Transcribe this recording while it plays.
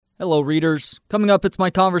Hello, readers. Coming up, it's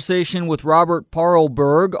my conversation with Robert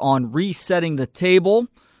Parlberg on Resetting the Table.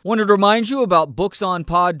 Wanted to remind you about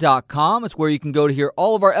booksonpod.com. It's where you can go to hear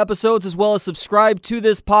all of our episodes as well as subscribe to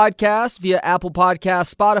this podcast via Apple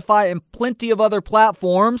Podcasts, Spotify, and plenty of other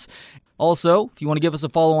platforms. Also, if you want to give us a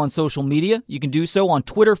follow on social media, you can do so on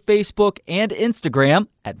Twitter, Facebook, and Instagram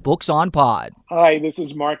at BooksOnPod. Hi, this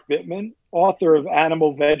is Mark Bittman, author of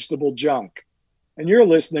Animal Vegetable Junk, and you're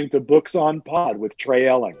listening to Books on Pod with Trey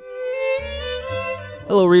Elling.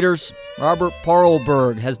 Hello, readers. Robert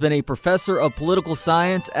Parlberg has been a professor of political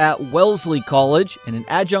science at Wellesley College and an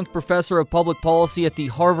adjunct professor of public policy at the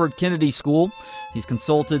Harvard Kennedy School. He's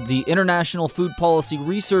consulted the International Food Policy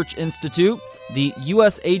Research Institute, the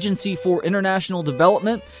U.S. Agency for International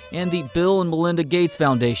Development, and the Bill and Melinda Gates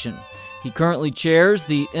Foundation. He currently chairs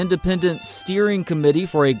the Independent Steering Committee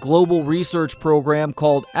for a global research program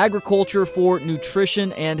called Agriculture for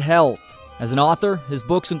Nutrition and Health. As an author, his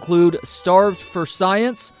books include Starved for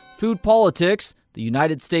Science, Food Politics, The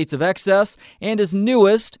United States of Excess, and his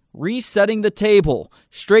newest, Resetting the Table,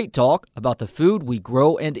 straight talk about the food we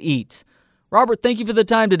grow and eat. Robert, thank you for the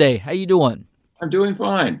time today. How you doing? I'm doing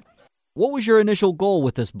fine. What was your initial goal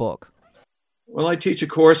with this book? Well, I teach a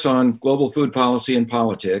course on global food policy and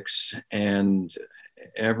politics, and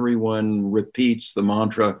everyone repeats the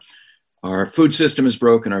mantra, our food system is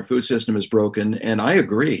broken, our food system is broken. And I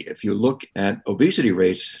agree. If you look at obesity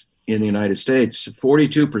rates in the United States,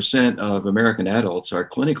 42% of American adults are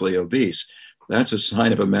clinically obese. That's a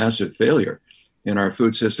sign of a massive failure in our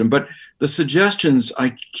food system. But the suggestions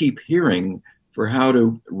I keep hearing for how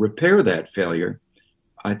to repair that failure,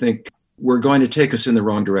 I think were going to take us in the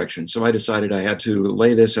wrong direction. So I decided I had to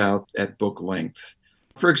lay this out at book length.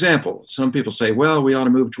 For example, some people say, well, we ought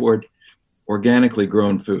to move toward organically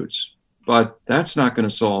grown foods. But that's not going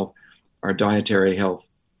to solve our dietary health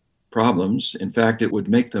problems. In fact, it would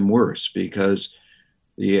make them worse because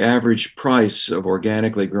the average price of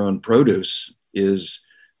organically grown produce is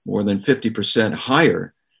more than 50%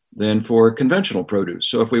 higher than for conventional produce.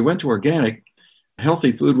 So if we went to organic,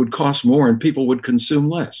 healthy food would cost more and people would consume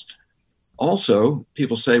less. Also,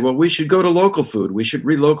 people say, well, we should go to local food. We should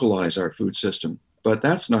relocalize our food system. But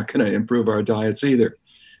that's not going to improve our diets either,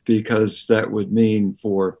 because that would mean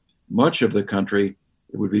for much of the country,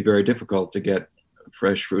 it would be very difficult to get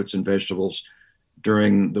fresh fruits and vegetables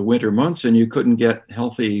during the winter months, and you couldn't get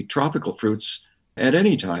healthy tropical fruits at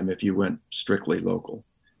any time if you went strictly local.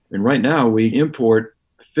 And right now, we import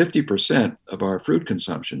 50% of our fruit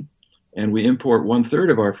consumption, and we import 1/3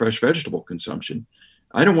 of our fresh vegetable consumption.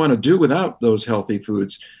 I don't want to do without those healthy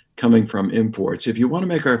foods coming from imports. If you want to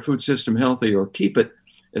make our food system healthy or keep it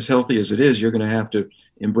as healthy as it is, you're going to have to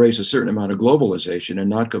embrace a certain amount of globalization and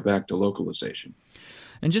not go back to localization.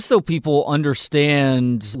 And just so people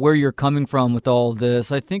understand where you're coming from with all of this,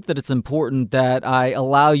 I think that it's important that I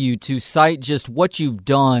allow you to cite just what you've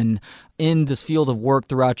done in this field of work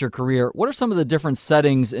throughout your career. What are some of the different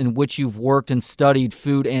settings in which you've worked and studied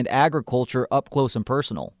food and agriculture up close and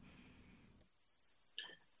personal?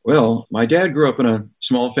 Well, my dad grew up in a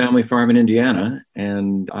small family farm in Indiana,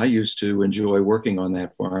 and I used to enjoy working on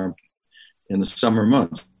that farm in the summer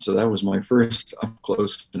months. So that was my first up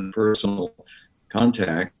close and personal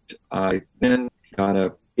contact. I then got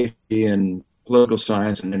a PhD in political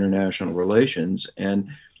science and international relations. And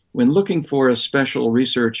when looking for a special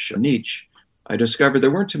research niche, I discovered there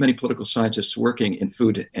weren't too many political scientists working in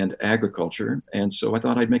food and agriculture. And so I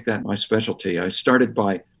thought I'd make that my specialty. I started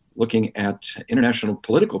by looking at international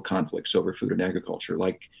political conflicts over food and agriculture,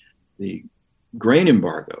 like the grain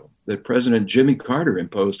embargo that President Jimmy Carter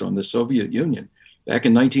imposed on the Soviet Union back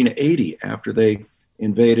in 1980 after they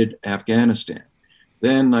invaded Afghanistan.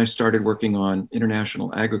 Then I started working on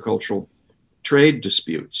international agricultural trade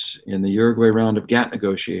disputes in the Uruguay round of GATT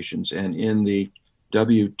negotiations and in the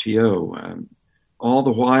WTO. All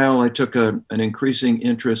the while, I took an increasing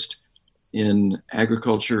interest in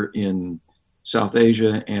agriculture in South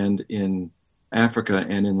Asia and in Africa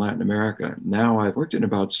and in Latin America. Now I've worked in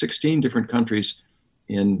about 16 different countries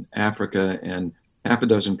in Africa and half a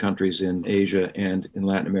dozen countries in Asia and in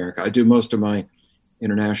Latin America. I do most of my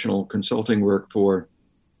international consulting work for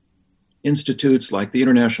institutes like the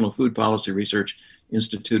International Food Policy Research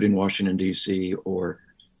Institute in Washington, D.C., or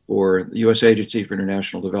for the U.S. Agency for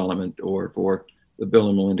International Development, or for the Bill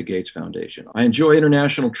and Melinda Gates Foundation. I enjoy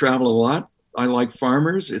international travel a lot. I like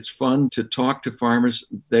farmers. It's fun to talk to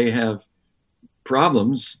farmers. They have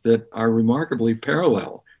problems that are remarkably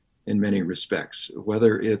parallel in many respects,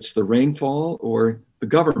 whether it's the rainfall or the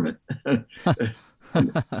government.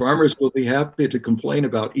 Farmers will be happy to complain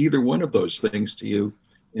about either one of those things to you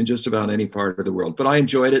in just about any part of the world. But I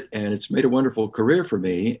enjoyed it, and it's made a wonderful career for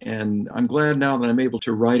me. And I'm glad now that I'm able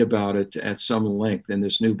to write about it at some length in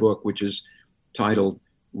this new book, which is titled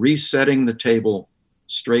Resetting the Table,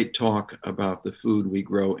 Straight Talk About the Food We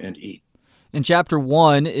Grow and Eat. And chapter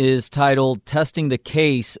 1 is titled Testing the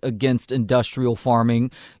Case Against Industrial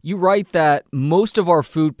Farming. You write that most of our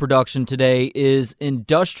food production today is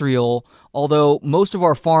industrial, although most of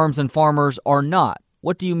our farms and farmers are not.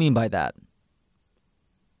 What do you mean by that?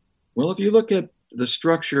 Well, if you look at the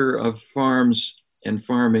structure of farms and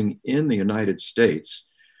farming in the United States,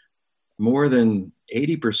 more than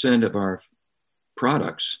 80% of our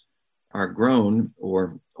products are grown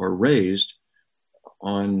or raised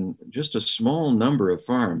on just a small number of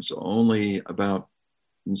farms, only about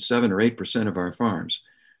 7 or 8% of our farms.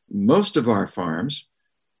 Most of our farms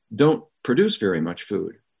don't produce very much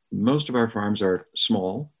food. Most of our farms are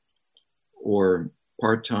small or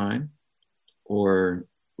part-time or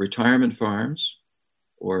retirement farms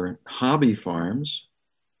or hobby farms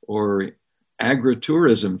or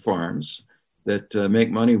agritourism farms that make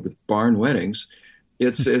money with barn weddings.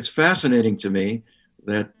 It's fascinating to me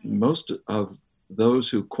that most of those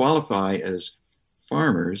who qualify as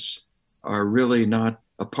farmers are really not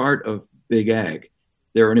a part of big ag.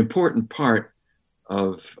 They're an important part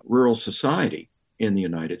of rural society in the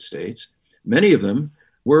United States. Many of them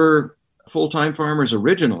were full-time farmers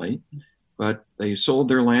originally, but they sold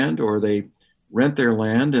their land or they rent their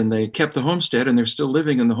land and they kept the homestead and they're still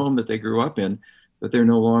living in the home that they grew up in, but they're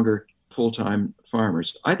no longer full-time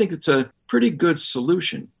farmers. I think it's a pretty good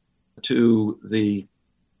solution to the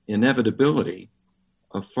inevitability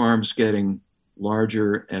of farms getting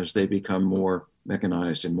larger as they become more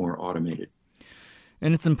mechanized and more automated.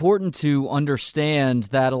 And it's important to understand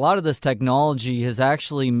that a lot of this technology has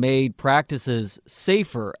actually made practices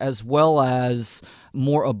safer as well as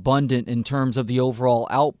more abundant in terms of the overall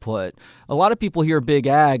output. A lot of people hear big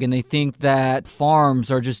ag and they think that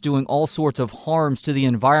farms are just doing all sorts of harms to the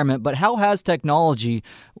environment. But how has technology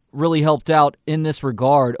really helped out in this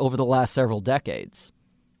regard over the last several decades?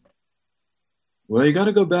 Well, you got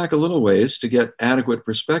to go back a little ways to get adequate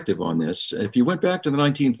perspective on this. If you went back to the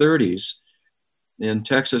 1930s, in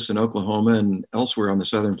Texas and Oklahoma and elsewhere on the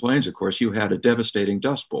Southern Plains, of course, you had a devastating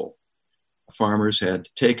dust bowl. Farmers had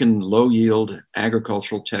taken low-yield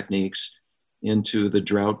agricultural techniques into the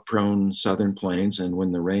drought-prone Southern Plains, and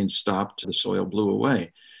when the rain stopped, the soil blew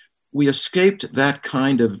away. We escaped that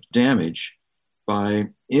kind of damage by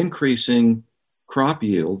increasing crop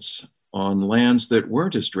yields on lands that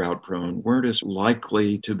weren't as drought-prone, weren't as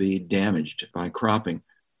likely to be damaged by cropping.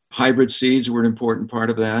 Hybrid seeds were an important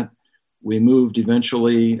part of that. We moved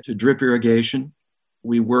eventually to drip irrigation.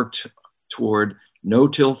 We worked toward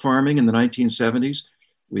no-till farming in the 1970s.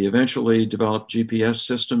 We eventually developed GPS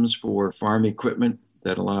systems for farm equipment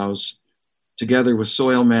that allows, together with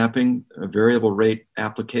soil mapping, variable rate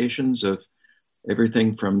applications of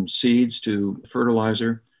everything from seeds to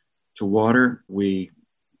fertilizer to water. We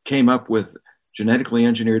came up with genetically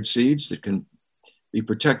engineered seeds that can be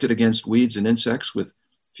protected against weeds and insects with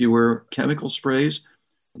fewer chemical sprays.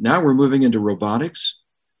 Now we're moving into robotics.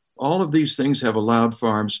 All of these things have allowed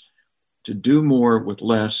farms to do more with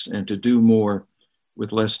less and to do more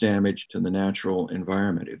with less damage to the natural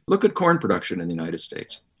environment. Look at corn production in the United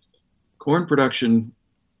States. Corn production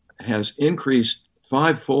has increased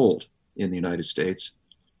 5-fold in the United States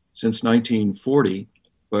since 1940,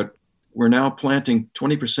 but we're now planting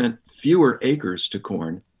 20% fewer acres to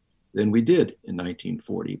corn than we did in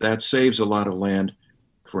 1940. That saves a lot of land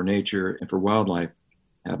for nature and for wildlife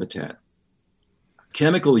habitat.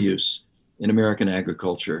 Chemical use in American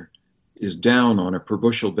agriculture is down on a per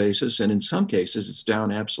bushel basis, and in some cases it's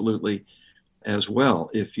down absolutely as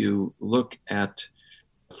well. If you look at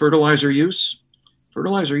fertilizer use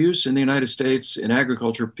in the United States in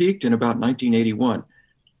agriculture peaked in about 1981,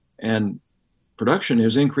 and production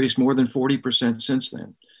has increased more than 40% since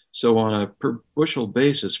then. So on a per bushel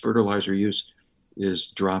basis, fertilizer use is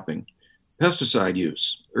dropping. Pesticide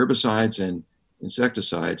use, herbicides and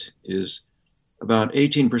insecticides, is about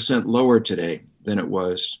 18% lower today than it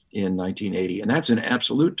was in 1980. And that's in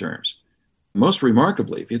absolute terms. Most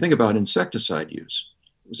remarkably, if you think about insecticide use,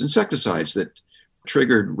 it was insecticides that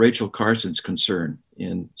triggered Rachel Carson's concern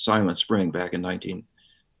in Silent Spring back in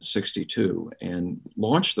 1962 and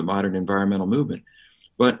launched the modern environmental movement.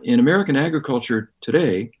 But in American agriculture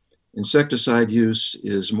today, insecticide use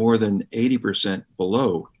is more than 80%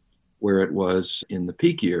 below where it was in the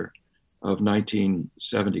peak year of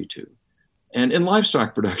 1972. And in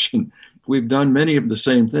livestock production, we've done many of the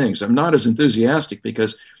same things. I'm not as enthusiastic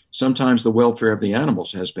because sometimes the welfare of the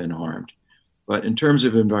animals has been harmed. But in terms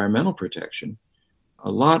of environmental protection,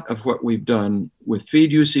 a lot of what we've done with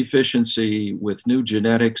feed use efficiency, with new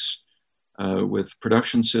genetics, with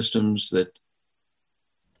production systems that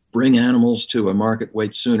bring animals to a market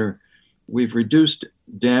weight sooner, we've reduced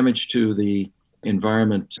damage to the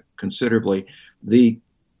environment considerably. The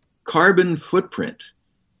carbon footprint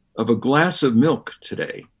of a glass of milk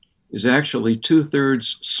today is actually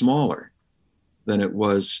 2/3 smaller than it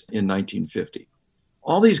was in 1950.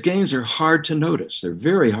 All these gains are hard to notice. They're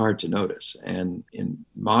very hard to notice. And in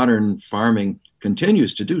modern farming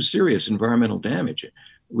continues to do serious environmental damage.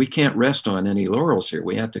 We can't rest on any laurels here.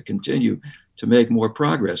 We have to continue to make more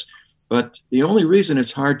progress. But the only reason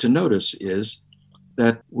it's hard to notice is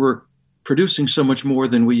that we're producing so much more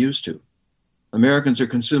than we used to. Americans are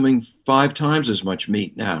consuming 5 times as much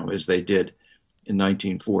meat now as they did in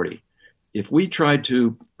 1940. If we tried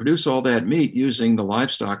to produce all that meat using the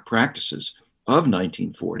livestock practices of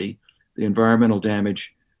 1940, the environmental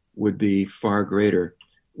damage would be far greater.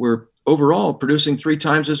 We're overall producing 3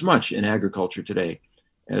 times as much in agriculture today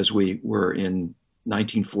as we were in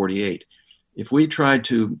 1948. If we tried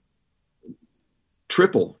to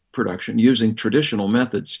triple production using traditional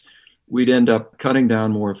methods, we'd end up cutting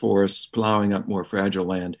down more forests, plowing up more fragile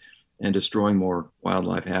land, and destroying more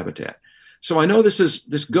wildlife habitat. So I know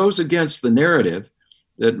this goes against the narrative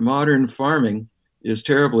that modern farming is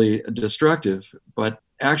terribly destructive, but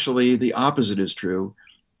actually the opposite is true.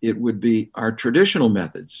 It would be our traditional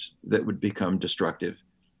methods that would become destructive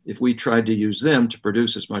if we tried to use them to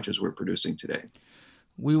produce as much as we're producing today.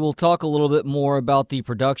 We will talk a little bit more about the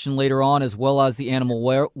production later on, as well as the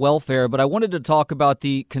animal welfare, but I wanted to talk about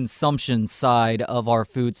the consumption side of our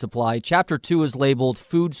food supply. Chapter 2 is labeled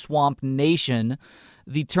Food Swamp Nation.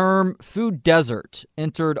 The term food desert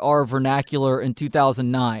entered our vernacular in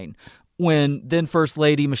 2009 when then First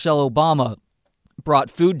Lady Michelle Obama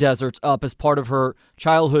brought food deserts up as part of her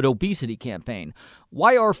childhood obesity campaign.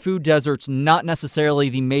 Why are food deserts not necessarily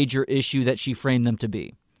the major issue that she framed them to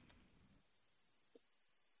be?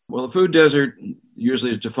 Well, the food desert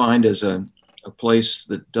usually is defined as a place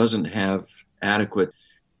that doesn't have adequate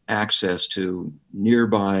access to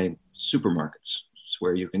nearby supermarkets. It's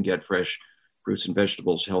where you can get fresh fruits and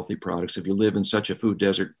vegetables, healthy products. If you live in such a food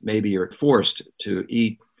desert, maybe you're forced to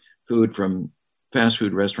eat food from fast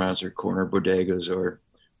food restaurants or corner bodegas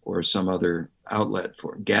or some other outlet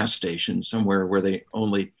for gas stations, somewhere where they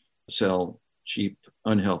only sell cheap,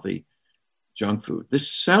 unhealthy junk food.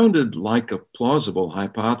 This sounded like a plausible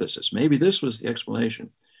hypothesis. Maybe this was the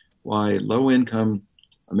explanation why low-income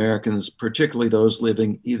Americans, particularly those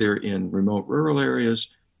living either in remote rural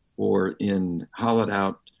areas or in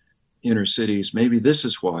hollowed-out inner cities, maybe this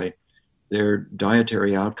is why their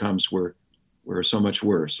dietary outcomes were so much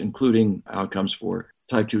worse, including outcomes for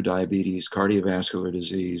type 2 diabetes, cardiovascular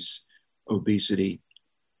disease, obesity.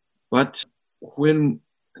 But when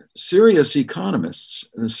serious economists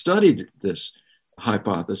studied this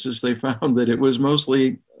hypothesis, they found that it was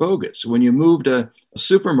mostly bogus. When you moved a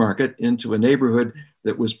supermarket into a neighborhood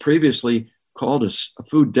that was previously called a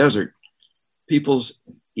food desert, people's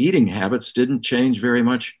eating habits didn't change very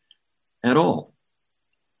much at all.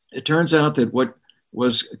 It turns out that what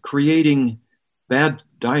was creating bad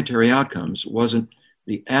dietary outcomes wasn't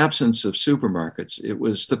the absence of supermarkets, it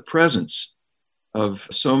was the presence of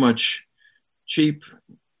so much cheap,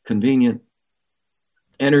 convenient,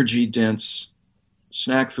 energy-dense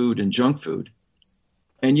snack food and junk food.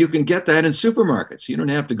 And you can get that in supermarkets. You don't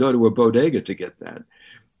have to go to a bodega to get that.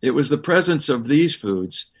 It was the presence of these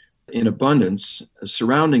foods in abundance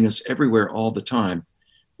surrounding us everywhere all the time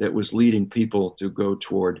that was leading people to go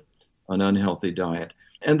toward an unhealthy diet.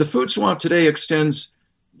 And the food swamp today extends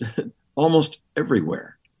almost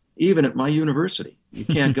everywhere, even at my university. You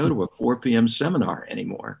can't go to a 4 p.m. seminar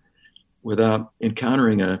anymore without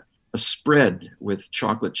encountering a spread with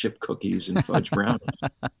chocolate chip cookies and fudge brownies.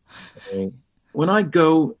 When I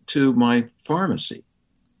go to my pharmacy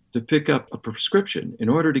to pick up a prescription, in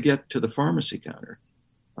order to get to the pharmacy counter,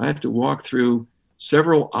 I have to walk through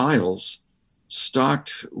several aisles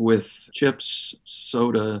stocked with chips,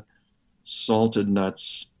 soda, salted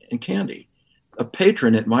nuts, and candy. A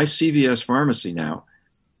patron at my CVS pharmacy now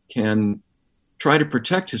can try to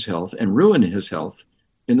protect his health and ruin his health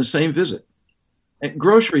in the same visit. At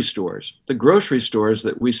grocery stores, the grocery stores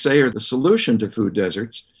that we say are the solution to food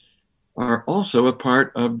deserts are also a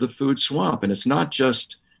part of the food swamp. And it's not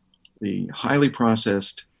just the highly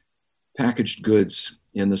processed packaged goods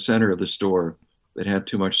in the center of the store that have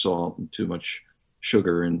too much salt and too much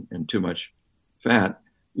sugar and too much fat.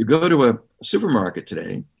 You go to a supermarket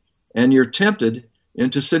today and you're tempted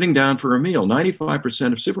into sitting down for a meal. 95%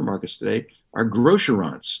 of supermarkets today are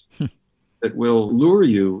grocerants that will lure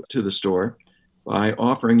you to the store by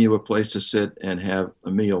offering you a place to sit and have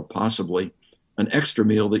a meal, possibly an extra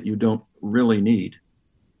meal that you don't really need.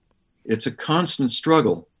 It's a constant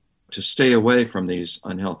struggle to stay away from these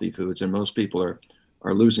unhealthy foods, and most people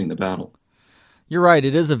are losing the battle. You're right,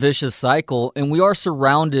 it is a vicious cycle, and we are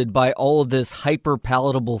surrounded by all of this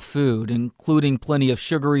hyper-palatable food, including plenty of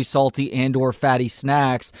sugary, salty, and/or fatty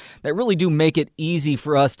snacks that really do make it easy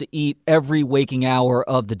for us to eat every waking hour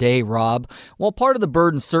of the day, Rob. While part of the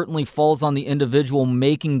burden certainly falls on the individual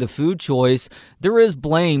making the food choice, there is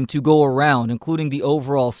blame to go around, including the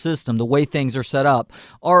overall system, the way things are set up.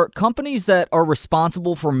 Are companies that are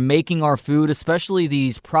responsible for making our food, especially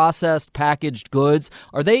these processed, packaged goods,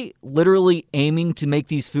 are they literally aiming to make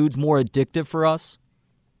these foods more addictive for us?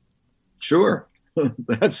 Sure,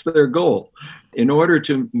 that's their goal. In order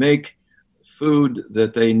to make food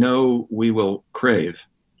that they know we will crave,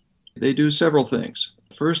 they do several things.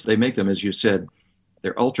 First, they make them, as you said,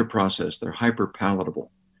 they're ultra processed, they're hyper palatable.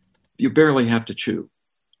 You barely have to chew.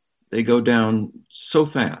 They go down so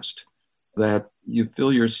fast that you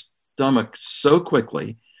fill your stomach so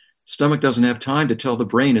quickly, stomach doesn't have time to tell the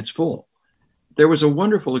brain it's full. There was a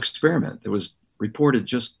wonderful experiment that was reported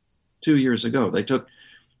just 2 years ago. They took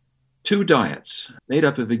 2 diets made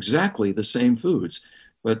up of exactly the same foods,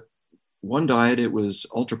 but one diet, it was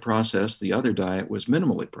ultra processed, the other diet was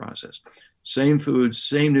minimally processed. Same foods,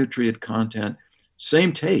 same nutrient content,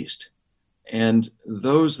 same taste. And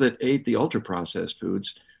those that ate the ultra processed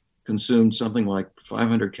foods consumed something like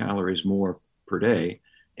 500 calories more per day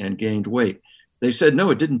and gained weight. They said, no,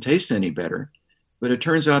 it didn't taste any better, but it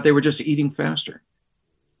turns out they were just eating faster.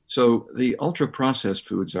 So the ultra-processed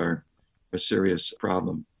foods are a serious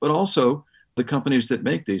problem. But also, the companies that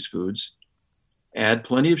make these foods add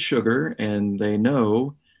plenty of sugar, and they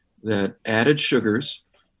know that added sugars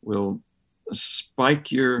will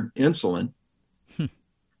spike your insulin,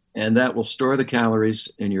 and that will store the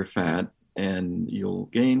calories in your fat, and you'll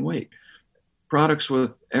gain weight. Products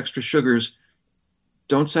with extra sugars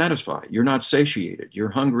don't satisfy. You're not satiated. You're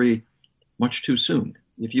hungry much too soon.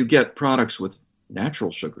 If you get products with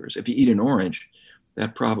natural sugars, if you eat an orange,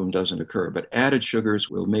 that problem doesn't occur. But added sugars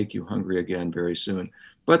will make you hungry again very soon.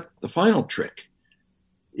 But the final trick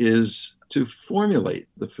is to formulate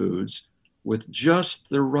the foods with just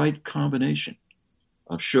the right combination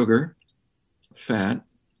of sugar, fat,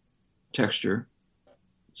 texture,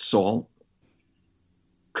 salt,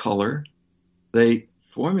 color. They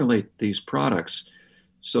formulate these products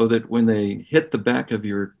so that when they hit the back of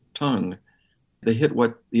your tongue, they hit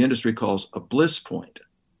what the industry calls a bliss point.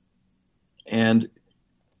 And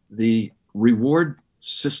the reward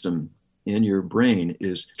system in your brain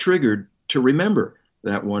is triggered to remember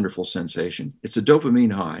that wonderful sensation. It's a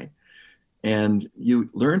dopamine high. And you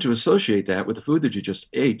learn to associate that with the food that you just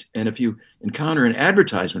ate. And if you encounter an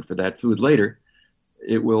advertisement for that food later,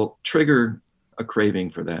 it will trigger a craving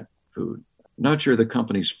for that food. I'm not sure the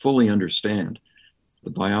companies fully understand the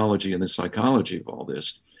biology and the psychology of all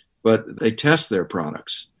this, but they test their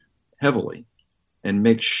products heavily and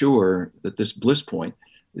make sure that this bliss point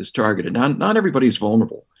is targeted. Now, not everybody's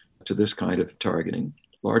vulnerable to this kind of targeting.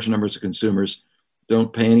 Large numbers of consumers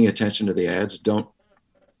don't pay any attention to the ads, don't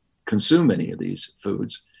consume any of these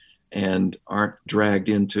foods, and aren't dragged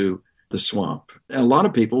into the swamp. A lot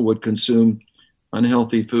of people would consume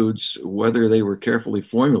unhealthy foods, whether they were carefully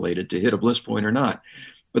formulated to hit a bliss point or not.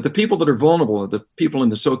 But the people that are vulnerable are the people in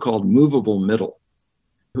the so-called movable middle,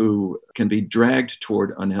 who can be dragged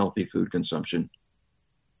toward unhealthy food consumption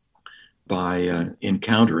by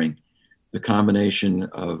encountering the combination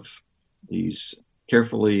of these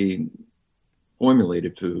carefully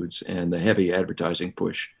formulated foods and the heavy advertising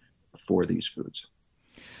push for these foods.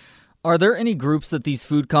 Are there any groups that these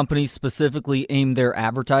food companies specifically aim their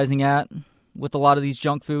advertising at with a lot of these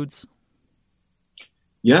junk foods?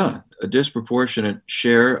 Yeah, a disproportionate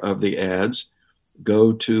share of the ads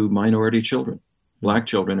go to minority children, Black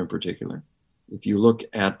children in particular. If you look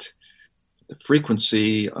at the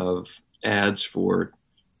frequency of ads for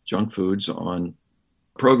junk foods on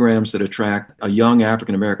programs that attract a young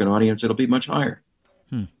African American audience, it'll be much higher.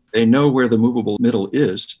 They know where the movable middle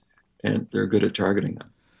is, and they're good at targeting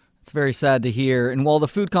them. It's very sad to hear. And while the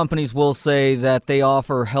food companies will say that they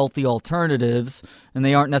offer healthy alternatives and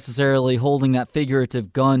they aren't necessarily holding that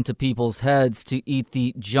figurative gun to people's heads to eat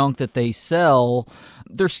the junk that they sell,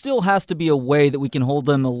 there still has to be a way that we can hold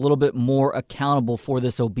them a little bit more accountable for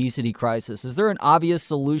this obesity crisis. Is there an obvious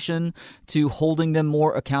solution to holding them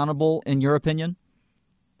more accountable, in your opinion?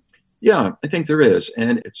 Yeah, I think there is.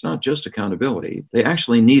 And it's not just accountability. They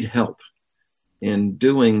actually need help in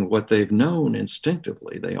doing what they've known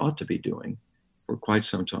instinctively they ought to be doing for quite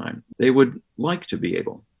some time. They would like to be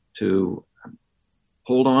able to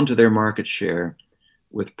hold on to their market share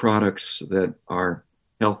with products that are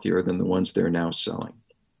healthier than the ones they're now selling.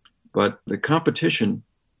 But the competition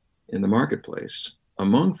in the marketplace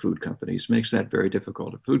among food companies makes that very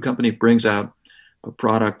difficult. If a food company brings out a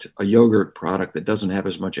product, a yogurt product that doesn't have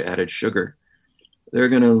as much added sugar, they're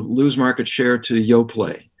going to lose market share to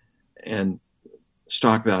Yoplait, and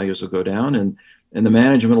stock values will go down, and the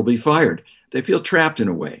management will be fired. They feel trapped in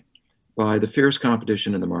a way by the fierce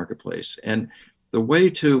competition in the marketplace. And the way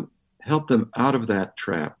to help them out of that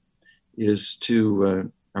trap is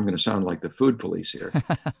to, I'm going to sound like the food police here,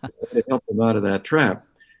 to help them out of that trap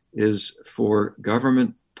is for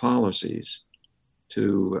government policies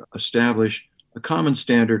to establish a common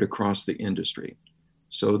standard across the industry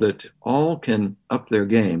so that all can up their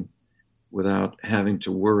game without having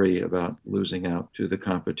to worry about losing out to the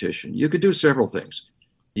competition. You could do several things.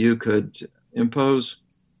 You could impose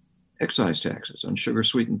excise taxes on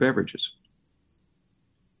sugar-sweetened beverages.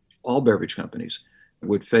 All beverage companies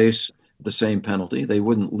would face the same penalty. They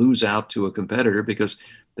wouldn't lose out to a competitor because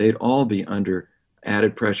they'd all be under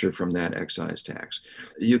added pressure from that excise tax.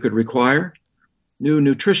 You could require new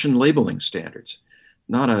nutrition labeling standards,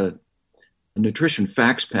 not a nutrition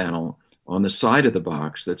facts panel on the side of the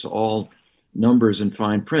box that's all numbers and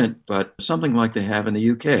fine print, but something like they have in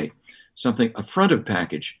the UK, something, a front of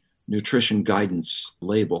package nutrition guidance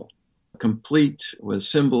label, complete with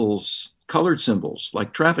symbols, colored symbols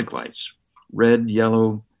like traffic lights, red,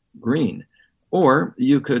 yellow, green. Or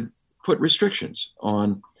you could put restrictions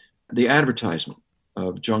on the advertisement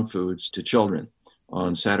of junk foods to children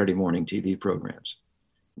on Saturday morning TV programs.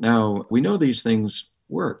 Now, we know these things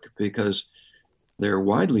work because they're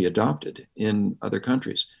widely adopted in other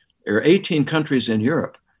countries. There are 18 countries in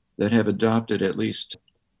Europe that have adopted at least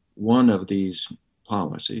one of these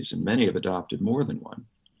policies, and many have adopted more than one.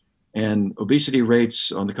 And obesity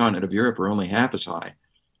rates on the continent of Europe are only half as high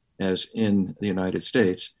as in the United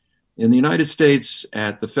States. In the United States,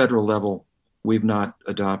 at the federal level, we've not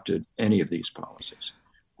adopted any of these policies.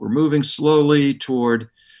 We're moving slowly toward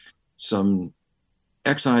some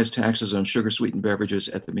excise taxes on sugar-sweetened beverages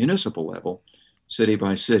at the municipal level, city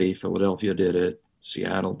by city. Philadelphia did it,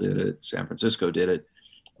 Seattle did it, San Francisco did it.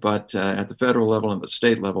 But at the federal level and the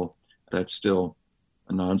state level, that's still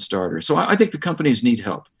a non-starter. So I think the companies need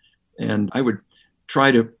help. And I would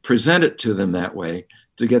try to present it to them that way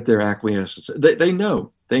to get their acquiescence. They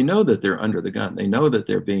know that they're under the gun. They know that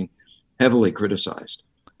they're being heavily criticized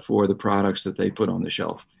for the products that they put on the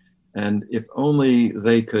shelf. And if only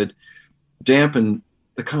they could dampen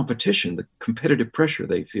the competition, the competitive pressure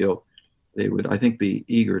they feel, they would, I think, be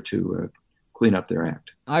eager to clean up their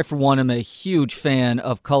act. I, for one, am a huge fan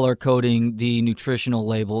of color coding the nutritional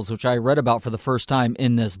labels, which I read about for the first time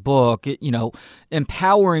in this book.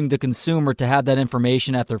 Empowering the consumer to have that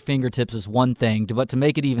information at their fingertips is one thing, but to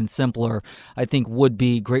make it even simpler, I think would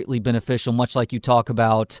be greatly beneficial, much like you talk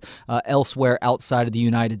about elsewhere outside of the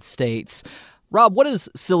United States. Rob, what does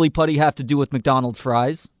Silly Putty have to do with McDonald's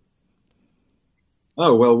fries?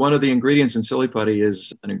 Oh, well, one of the ingredients in Silly Putty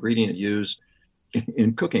is an ingredient used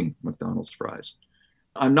in cooking McDonald's fries.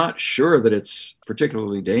 I'm not sure that it's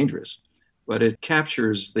particularly dangerous, but it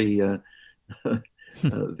captures the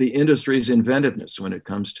the industry's inventiveness when it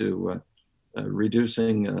comes to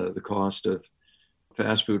reducing the cost of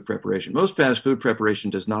fast food preparation. Most fast food preparation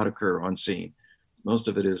does not occur on scene. Most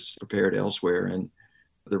of it is prepared elsewhere, and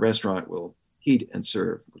the restaurant will heat and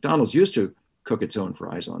serve. McDonald's used to cook its own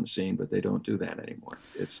fries on the scene, but they don't do that anymore.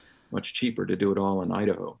 It's much cheaper to do it all in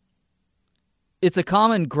Idaho. It's a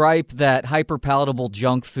common gripe that hyper-palatable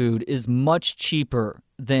junk food is much cheaper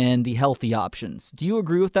than the healthy options. Do you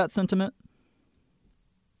agree with that sentiment?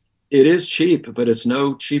 It is cheap, but it's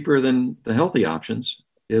no cheaper than the healthy options.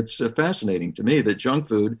 It's fascinating to me that junk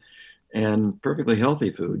food and perfectly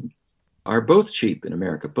healthy food are both cheap in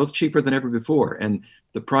America, both cheaper than ever before. And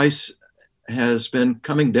the price has been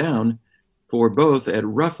coming down for both at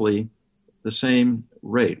roughly the same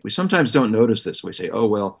rate. We sometimes don't notice this. We say, oh,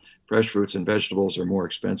 well, fresh fruits and vegetables are more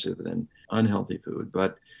expensive than unhealthy food.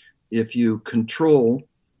 But if you control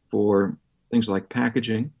for things like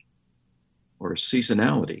packaging or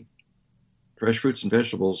seasonality, fresh fruits and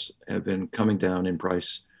vegetables have been coming down in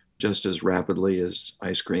price just as rapidly as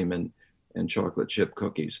ice cream and chocolate chip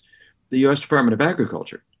cookies. The U.S. Department of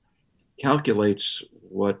Agriculture calculates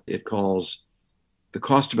what it calls the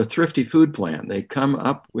cost of a thrifty food plan. They come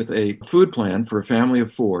up with a food plan for a family of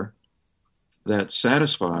four that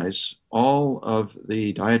satisfies all of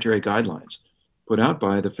the dietary guidelines put out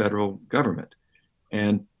by the federal government.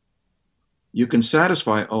 And you can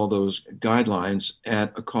satisfy all those guidelines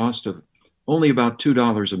at a cost of only about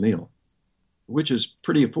 $2 a meal, which is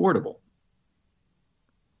pretty affordable.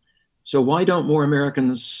 So why don't more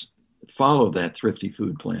Americans follow that thrifty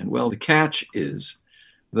food plan? Well, the catch is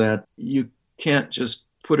that you can't just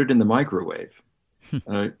put it in the microwave.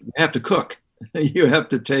 You have to cook. You have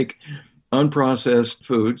to take unprocessed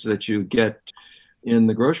foods that you get in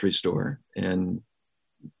the grocery store and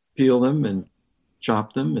peel them and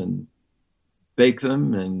chop them and bake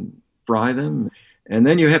them and fry them. And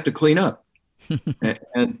then you have to clean up.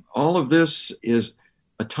 And all of this is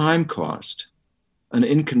a time cost, an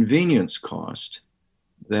inconvenience cost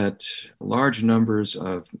that large numbers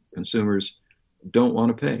of consumers don't want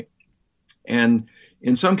to pay. And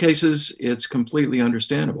in some cases, it's completely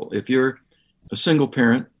understandable. If you're a single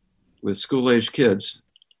parent with school-aged kids,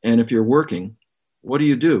 and if you're working, what do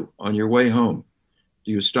you do on your way home?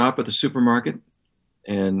 Do you stop at the supermarket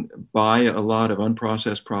and buy a lot of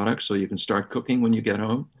unprocessed products so you can start cooking when you get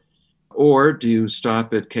home? Or do you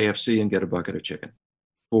stop at KFC and get a bucket of chicken?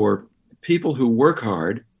 For people who work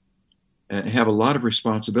hard and have a lot of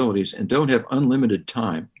responsibilities and don't have unlimited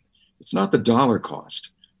time, it's not the dollar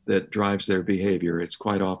cost that drives their behavior. It's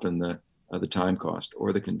quite often the time cost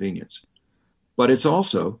or the convenience. But it's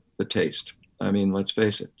also the taste. I mean, let's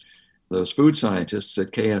face it. Those food scientists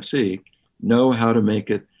at KFC know how to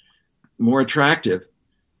make it more attractive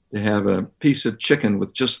to have a piece of chicken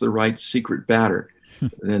with just the right secret batter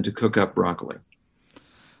than to cook up broccoli.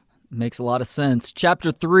 Makes a lot of sense.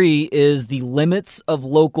 Chapter 3 is the limits of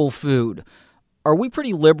local food. Are we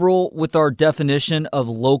pretty liberal with our definition of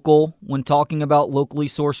local when talking about locally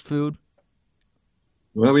sourced food?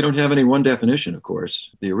 Well, we don't have any one definition, of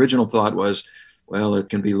course. The original thought was, well, it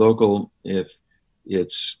can be local if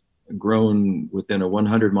it's grown within a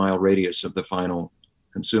 100-mile radius of the final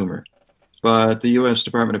consumer. But the U.S.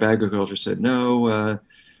 Department of Agriculture said, no,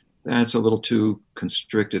 that's a little too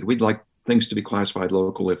constricted. We'd like things to be classified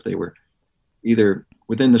local if they were either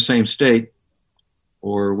within the same state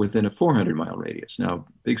or within a 400-mile radius. Now,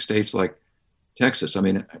 big states like Texas, I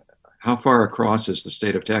mean, how far across is the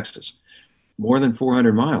state of Texas? More than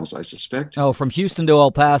 400 miles, I suspect. Oh, from Houston to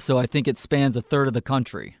El Paso, I think it spans a third of the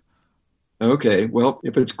country. Okay, well,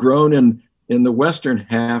 if it's grown in the western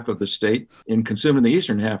half of the state and consumed in the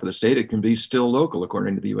eastern half of the state, it can be still local,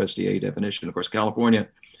 according to the USDA definition. Of course, California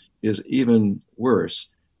is even worse.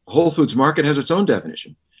 Whole Foods Market has its own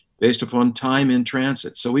definition based upon time in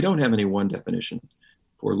transit. So we don't have any one definition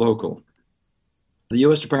for local. The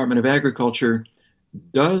U.S. Department of Agriculture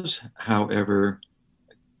does, however,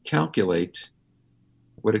 calculate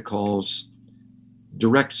what it calls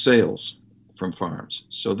direct sales from farms.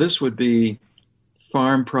 So this would be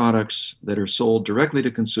farm products that are sold directly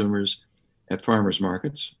to consumers at farmers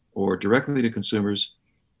markets or directly to consumers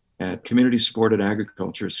at community-supported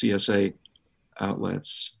agriculture, CSA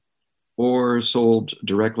outlets, or sold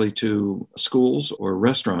directly to schools or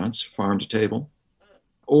restaurants, farm to table,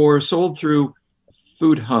 or sold through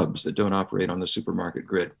food hubs that don't operate on the supermarket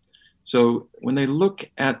grid. So when they look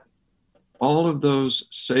at all of those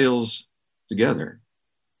sales together,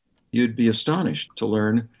 you'd be astonished to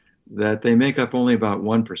learn that they make up only about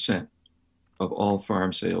 1% of all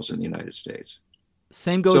farm sales in the United States.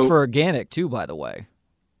 Same goes for organic too, by the way.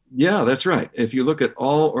 Yeah, that's right. If you look at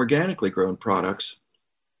all organically grown products,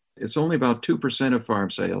 it's only about 2% of farm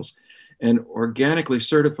sales, and organically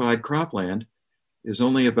certified cropland is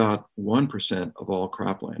only about 1% of all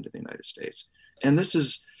cropland in the United States. And this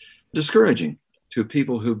is discouraging to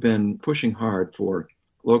people who've been pushing hard for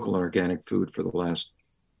local and organic food for the last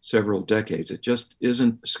several decades. It just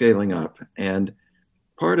isn't scaling up. And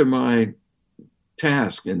part of my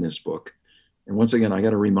task in this book, and once again, I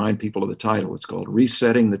got to remind people of the title, it's called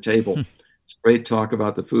Resetting the Table. Straight talk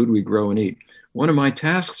about the food we grow and eat. One of my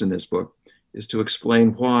tasks in this book is to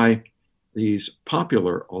explain why these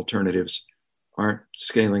popular alternatives aren't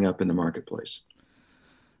scaling up in the marketplace.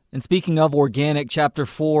 And speaking of organic, Chapter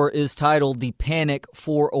 4 is titled The Panic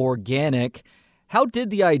for Organic. How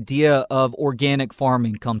did the idea of organic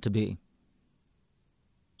farming come to be?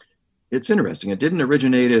 It's interesting. It didn't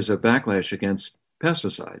originate as a backlash against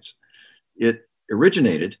pesticides. It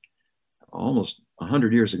originated almost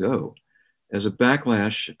 100 years ago as a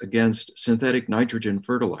backlash against synthetic nitrogen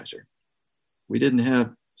fertilizer. We didn't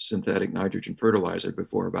have synthetic nitrogen fertilizer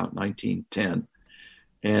before about 1910.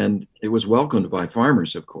 And it was welcomed by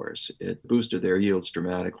farmers, of course. It boosted their yields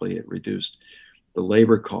dramatically. It reduced the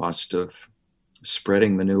labor cost of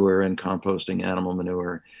spreading manure and composting animal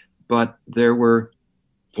manure. But there were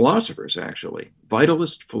philosophers, actually,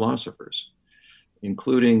 vitalist philosophers,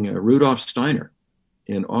 including Rudolf Steiner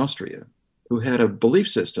in Austria, who had a belief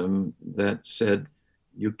system that said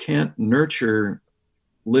you can't nurture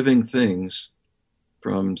living things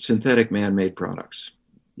from synthetic man-made products.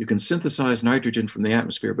 you can synthesize nitrogen from the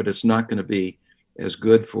atmosphere, but it's not going to be as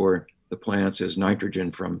good for the plants as nitrogen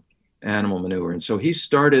from animal manure. And so he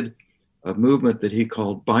started a movement that he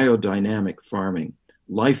called biodynamic farming,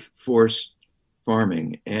 life force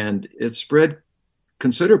farming. And it spread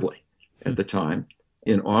considerably at the time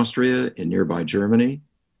in Austria, in nearby Germany,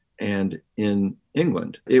 and in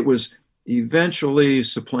England. It was eventually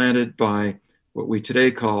supplanted by what we today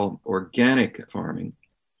call organic farming,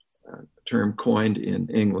 a term coined in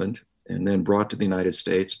England and then brought to the United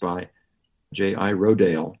States by J.I.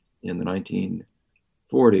 Rodale in the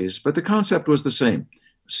 1940s. But the concept was the same.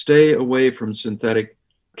 Stay away from synthetic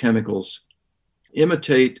chemicals,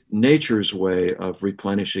 imitate nature's way of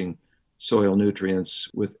replenishing soil nutrients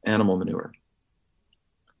with animal manure.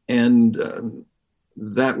 And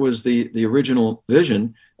that was the original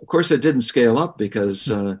vision. Of course, it didn't scale up because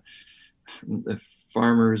the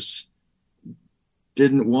farmers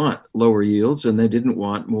didn't want lower yields and they didn't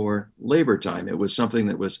want more labor time. It was something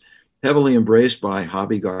that was heavily embraced by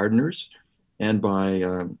hobby gardeners and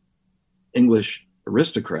by English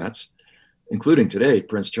aristocrats, including today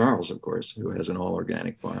Prince Charles, of course, who has an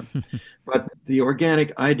all-organic farm. But the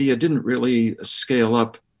organic idea didn't really scale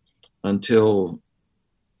up until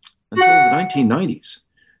the 1990s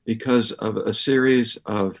because of a series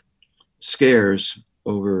of scares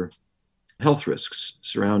over health risks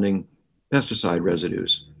surrounding pesticide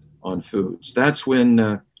residues on foods. That's when,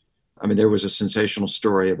 there was a sensational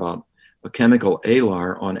story about a chemical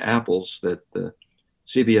alar on apples that the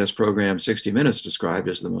CBS program 60 Minutes described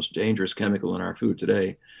as the most dangerous chemical in our food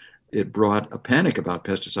today. It brought a panic about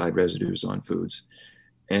pesticide residues on foods.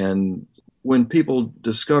 And when people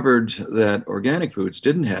discovered that organic foods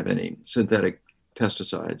didn't have any synthetic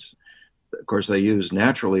pesticides, of course, they use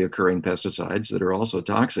naturally occurring pesticides that are also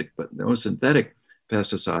toxic, but no synthetic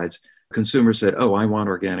pesticides, consumers said, oh, I want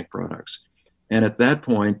organic products. And at that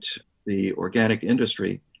point, the organic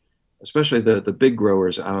industry, especially the big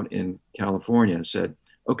growers out in California, said,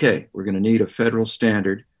 okay, we're going to need a federal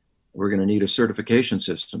standard. We're going to need a certification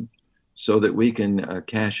system so that we can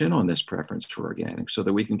cash in on this preference for organic, so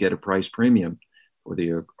that we can get a price premium for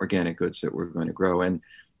the organic goods that we're going to grow. And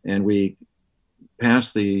we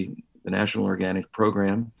passed the National Organic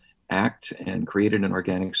Program Act and created an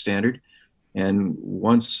organic standard. And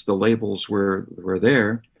once the labels were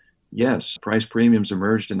there, yes, price premiums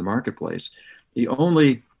emerged in the marketplace. The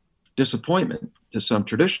only disappointment to some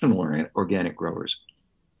traditional organic growers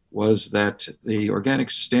was that the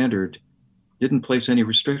organic standard didn't place any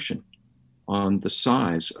restriction on the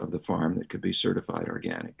size of the farm that could be certified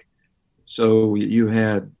organic. So you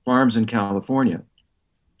had farms in California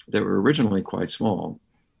that were originally quite small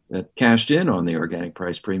that cashed in on the organic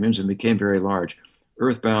price premiums and became very large.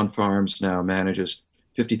 Earthbound Farms now manages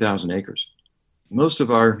 50,000 acres. Most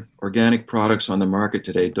of our organic products on the market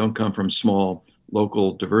today don't come from small,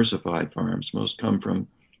 local, diversified farms. Most come from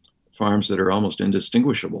farms that are almost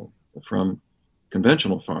indistinguishable from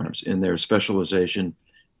conventional farms in their specialization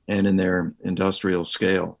and in their industrial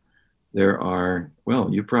scale. There are,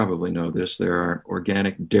 well, you probably know this, there are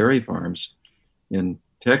organic dairy farms in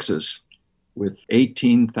Texas with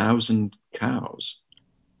 18,000 cows.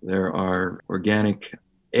 There are organic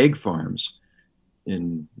egg farms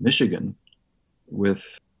in Michigan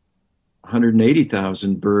with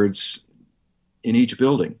 180,000 birds in each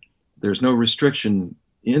building. There's no restriction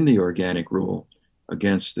in the organic rule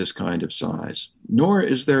against this kind of size, nor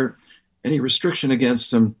is there any restriction against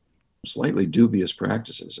some slightly dubious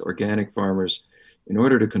practices. Organic farmers, in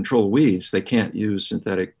order to control weeds, they can't use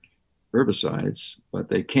synthetic herbicides, but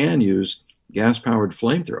they can use gas-powered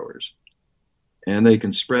flamethrowers. And they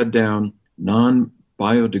can spread down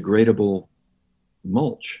non-biodegradable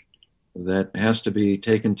mulch that has to be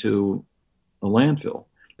taken to a landfill.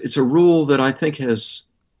 It's a rule that I think has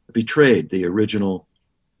betrayed the original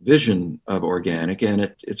vision of organic, and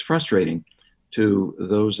it's frustrating to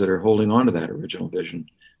those that are holding on to that original vision,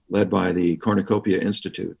 led by the Cornucopia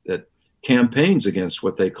Institute, that campaigns against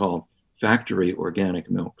what they call factory organic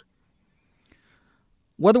milk.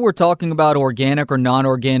 Whether we're talking about organic or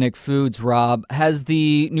non-organic foods, Rob, has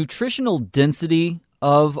the nutritional density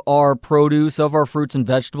of our produce, of our fruits and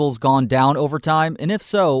vegetables gone down over time? And if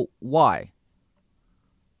so, why?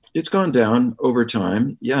 It's gone down over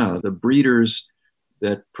time. Yeah, the breeders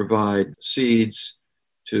that provide seeds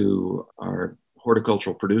to our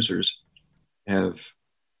horticultural producers have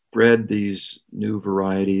bred these new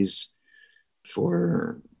varieties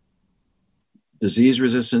for disease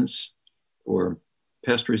resistance, for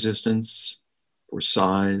pest resistance, for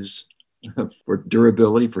size, for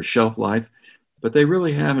durability, for shelf life, but they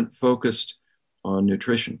really haven't focused on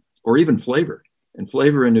nutrition or even flavor. And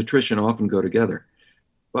flavor and nutrition often go together.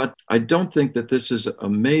 But I don't think that this is a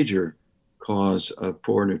major cause of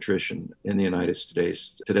poor nutrition in the United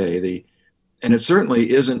States today. And it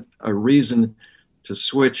certainly isn't a reason to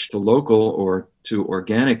switch to local or to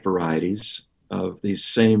organic varieties of these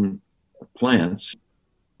same plants.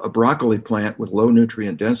 A broccoli plant with low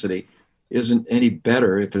nutrient density isn't any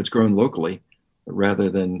better if it's grown locally rather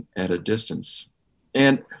than at a distance.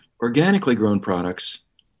 And organically grown products,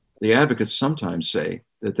 the advocates sometimes say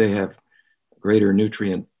that they have greater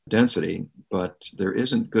nutrient density, but there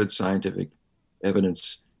isn't good scientific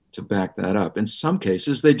evidence to back that up. In some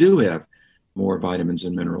cases, they do have more vitamins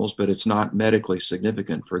and minerals, but it's not medically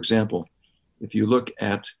significant. For example, if you look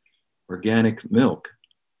at organic milk,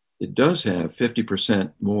 it does have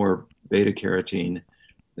 50% more beta carotene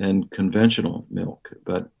than conventional milk,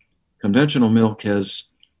 but conventional milk has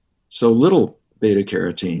so little beta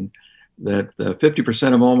carotene that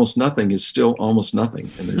 50% of almost nothing is still almost nothing,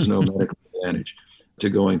 and there's no medical advantage to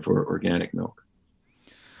going for organic milk.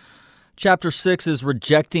 Chapter 6 is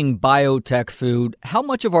rejecting biotech food. How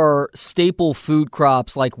much of our staple food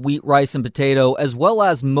crops like wheat, rice, and potato, as well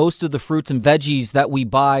as most of the fruits and veggies that we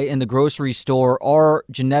buy in the grocery store, are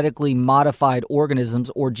genetically modified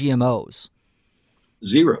organisms or GMOs?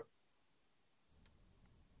 Zero.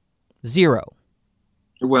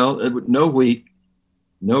 Well, no wheat,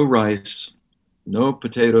 no rice, no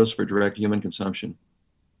potatoes for direct human consumption.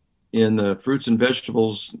 In the fruits and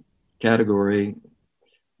vegetables category,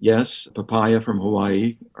 yes, papaya from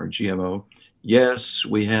Hawaii are GMO. Yes,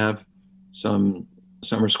 we have some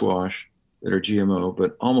summer squash that are GMO,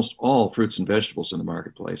 but almost all fruits and vegetables in the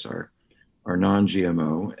marketplace are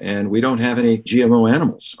non-GMO. And we don't have any GMO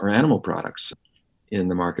animals or animal products in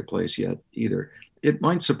the marketplace yet either. It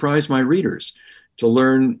might surprise my readers to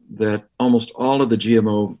learn that almost all of the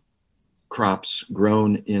GMO crops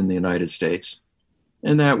grown in the United States,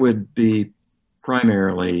 and that would be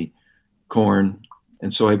primarily corn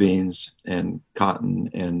and soybeans and cotton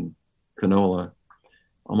and canola.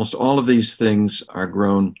 Almost all of these things are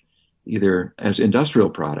grown either as industrial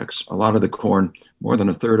products. A lot of the corn, more than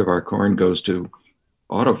a third of our corn goes to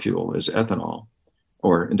auto fuel as ethanol,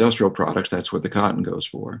 or industrial products, that's what the cotton goes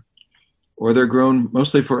for. Or they're grown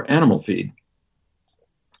mostly for animal feed.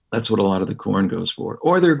 That's what a lot of the corn goes for.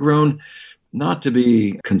 Or they're grown not to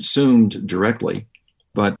be consumed directly,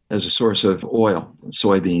 but as a source of oil,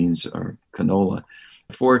 soybeans or canola.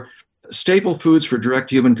 For staple foods for direct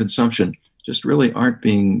human consumption, just really aren't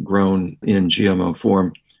being grown in GMO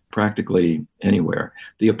form practically anywhere.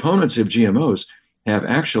 The opponents of GMOs have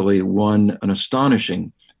actually won an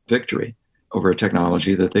astonishing victory over a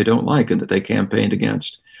technology that they don't like and that they campaigned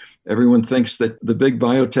against. Everyone thinks that the big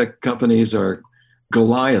biotech companies are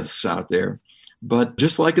Goliaths out there. But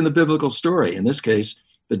just like in the biblical story, in this case,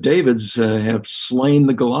 the Davids have slain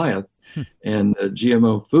the Goliath, and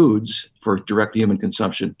GMO foods for direct human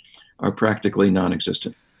consumption are practically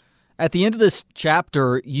non-existent. At the end of this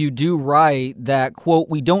chapter, you do write that, quote,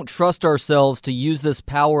 "We don't trust ourselves to use this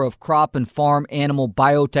power of crop and farm animal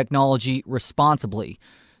biotechnology responsibly."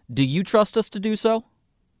 Do you trust us to do so?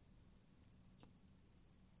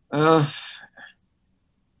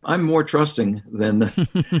 I'm more trusting than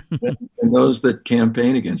those that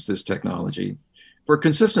campaign against this technology. For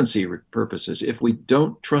consistency purposes, if we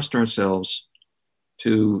don't trust ourselves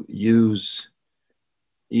to use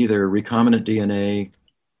either recombinant DNA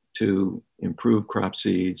to improve crop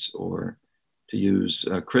seeds or to use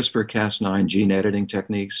CRISPR-Cas9 gene editing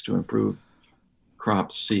techniques to improve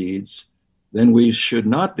crop seeds, then we should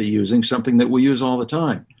not be using something that we use all the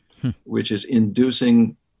time, which is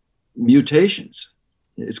inducing mutations.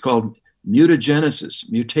 It's called mutagenesis,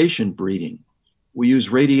 mutation breeding. We use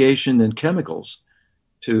radiation and chemicals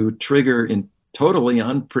to trigger in totally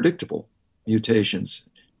unpredictable mutations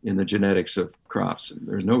in the genetics of crops.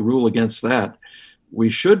 There's no rule against that. We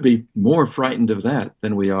should be more frightened of that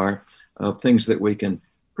than we are of things that we can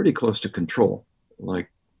pretty close to control,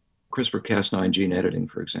 like CRISPR-Cas9 gene editing,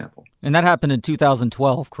 for example. And that happened in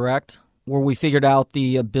 2012, correct? Where we figured out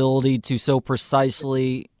the ability to so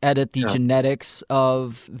precisely edit the genetics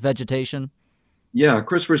of vegetation? Yeah,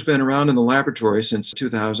 CRISPR's been around in the laboratory since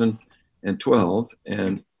 2012,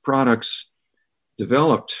 and products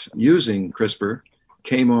developed using CRISPR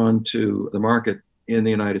came onto the market in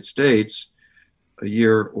the United States a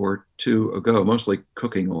year or two ago, mostly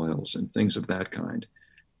cooking oils and things of that kind.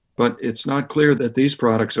 But it's not clear that these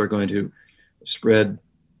products are going to spread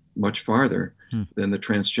much farther than the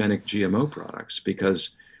transgenic GMO products,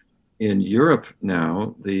 because in Europe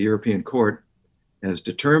now, the European Court has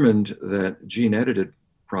determined that gene-edited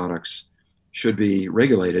products should be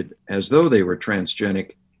regulated as though they were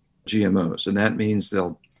transgenic GMOs. And that means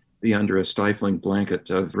they'll be under a stifling blanket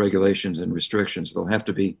of regulations and restrictions. There'll have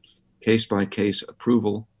to be case-by-case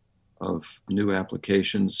approval of new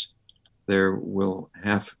applications. There will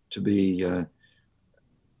have to be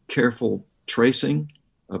careful tracing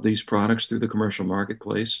of these products through the commercial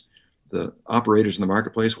marketplace. The operators in the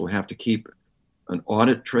marketplace will have to keep an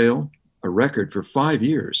audit trail, a record for 5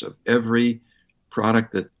 years of every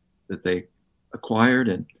product that they acquired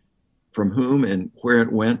and from whom and where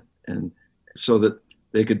it went, and so that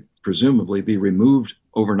they could presumably be removed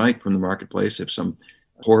overnight from the marketplace if some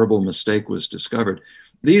horrible mistake was discovered.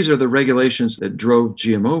 These are the regulations that drove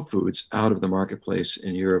GMO foods out of the marketplace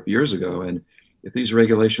in Europe years ago. And if these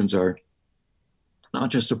regulations are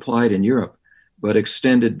not just applied in Europe, but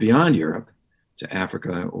extended beyond Europe to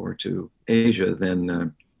Africa or to Asia,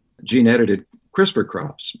 then gene-edited CRISPR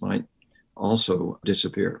crops might also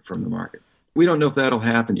disappear from the market. We don't know if that'll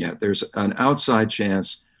happen yet. There's an outside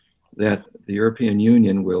chance that the European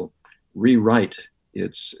Union will rewrite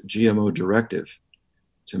its GMO directive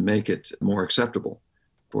to make it more acceptable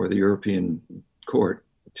for the European Court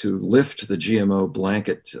to lift the GMO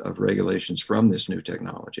blanket of regulations from this new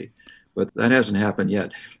technology. But that hasn't happened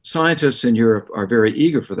yet. Scientists in Europe are very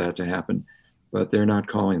eager for that to happen, but they're not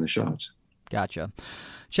calling the shots. Gotcha.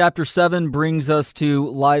 Chapter 7 brings us to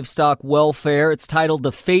livestock welfare. It's titled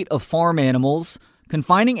The Fate of Farm Animals.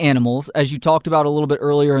 Confining animals, as you talked about a little bit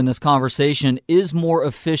earlier in this conversation, is more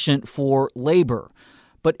efficient for labor.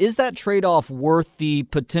 But is that trade-off worth the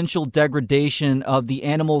potential degradation of the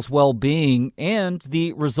animal's well-being and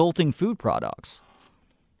the resulting food products?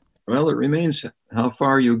 Well, it remains how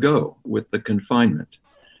far you go with the confinement.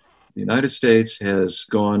 The United States has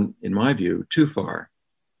gone, in my view, too far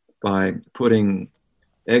by putting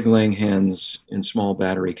egg-laying hens in small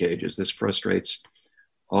battery cages. This frustrates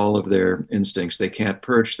all of their instincts. They can't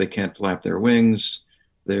perch, they can't flap their wings,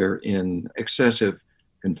 they're in excessive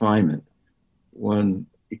confinement. One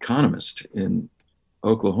economist in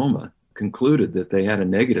Oklahoma concluded that they had a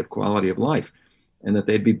negative quality of life and that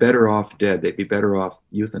they'd be better off dead, they'd be better off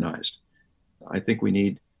euthanized. I think we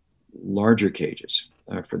need larger cages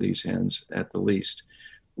for these hens at the least.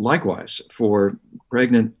 Likewise, for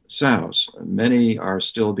pregnant sows, many are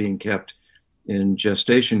still being kept in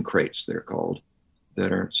gestation crates, they're called,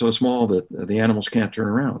 that are so small that the animals can't turn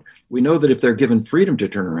around. We know that if they're given freedom to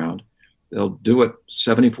turn around, they'll do it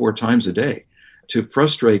 74 times a day. To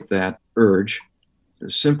frustrate that urge,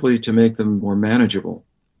 simply to make them more manageable,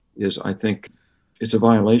 is, I think, it's a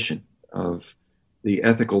violation of the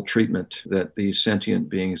ethical treatment that these sentient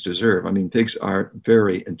beings deserve. I mean, pigs are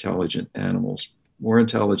very intelligent animals, more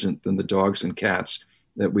intelligent than the dogs and cats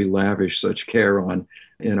that we lavish such care on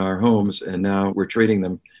in our homes. And now we're treating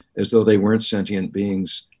them as though they weren't sentient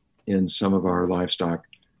beings in some of our livestock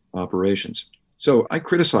operations. So I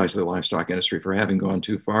criticize the livestock industry for having gone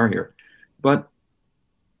too far here. But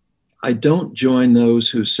I don't join those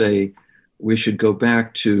who say we should go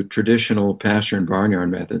back to traditional pasture and barnyard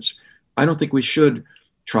methods. I don't think we should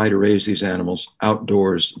try to raise these animals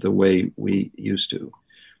outdoors the way we used to.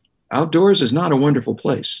 Outdoors is not a wonderful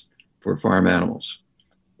place for farm animals.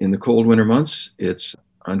 In the cold winter months, it's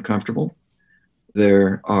uncomfortable.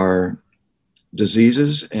 There are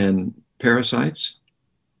diseases and parasites.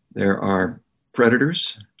 There are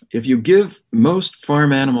predators. If you give most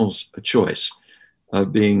farm animals a choice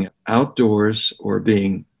of being outdoors or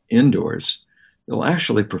being indoors, they'll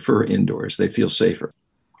actually prefer indoors. They feel safer.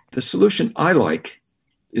 The solution I like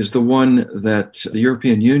is the one that the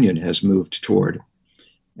European Union has moved toward.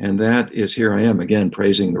 And that is, here I am again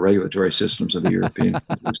praising the regulatory systems of the European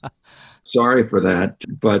Union. Sorry for that.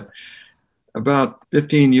 But about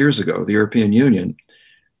 15 years ago, the European Union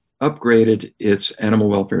upgraded its animal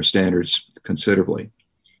welfare standards considerably.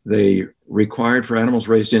 They required for animals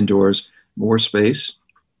raised indoors more space,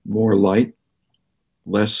 more light,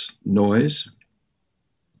 less noise,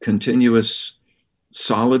 continuous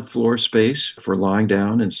solid floor space for lying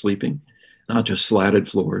down and sleeping, not just slatted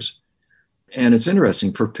floors. And it's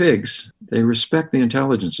interesting, for pigs, they respect the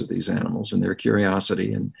intelligence of these animals and their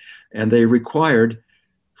curiosity. And they required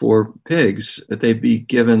for pigs that they be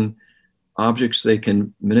given objects they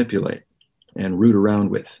can manipulate and root around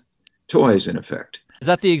with, toys in effect. Is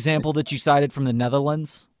that the example that you cited from the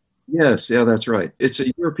Netherlands? Yes, yeah, that's right. It's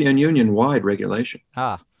a European Union-wide regulation.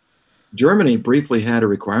 Ah. Germany briefly had a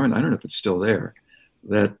requirement, I don't know if it's still there,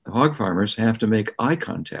 that hog farmers have to make eye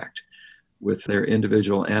contact with their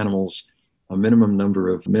individual animals a minimum number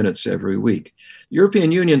of minutes every week. The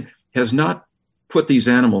European Union has not put these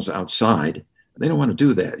animals outside. They don't want to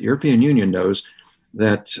do that. The European Union knows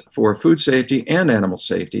that for food safety and animal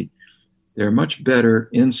safety, they're much better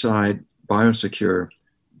inside, biosecure,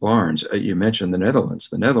 barns. You mentioned the Netherlands.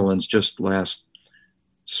 The Netherlands just last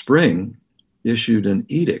spring issued an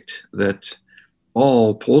edict that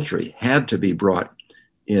all poultry had to be brought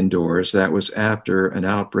indoors. That was after an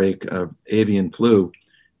outbreak of avian flu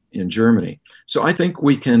in Germany. So I think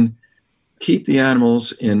we can keep the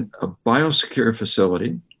animals in a biosecure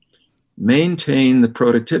facility, maintain the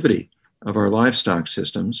productivity of our livestock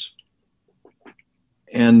systems,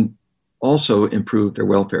 and also improve their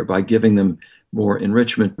welfare by giving them more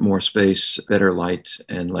enrichment, more space, better light,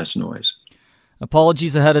 and less noise.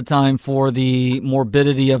 Apologies ahead of time for the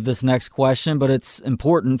morbidity of this next question, but it's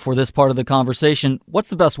important for this part of the conversation. What's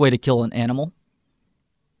the best way to kill an animal?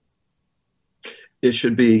 It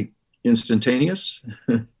should be instantaneous,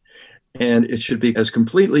 and it should be as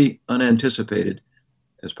completely unanticipated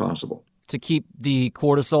as possible. To keep the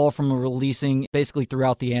cortisol from releasing basically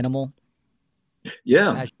throughout the animal?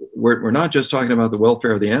 Yeah, we're not just talking about the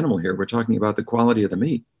welfare of the animal here. We're talking about the quality of the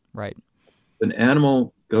meat. Right. If an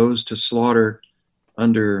animal goes to slaughter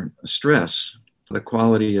under stress, the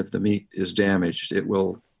quality of the meat is damaged. It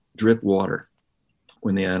will drip water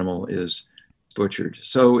when the animal is butchered.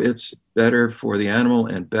 So it's better for the animal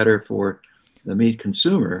and better for the meat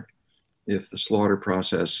consumer if the slaughter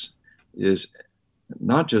process is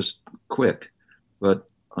not just quick, but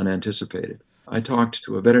unanticipated. I talked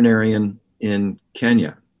to a veterinarian in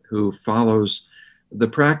Kenya who follows the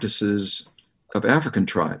practices of African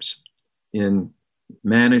tribes in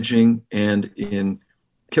managing and in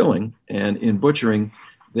killing and in butchering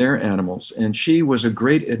their animals. And she was a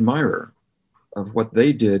great admirer of what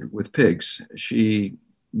they did with pigs. She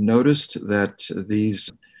noticed that these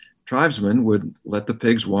tribesmen would let the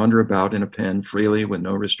pigs wander about in a pen freely with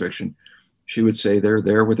no restriction. She would say they're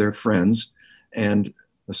there with their friends, and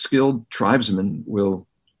a skilled tribesman will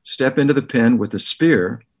step into the pen with a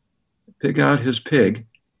spear, pick out his pig,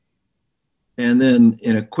 and then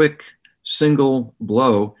in a quick single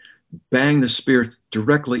blow, bang the spear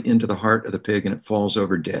directly into the heart of the pig, and it falls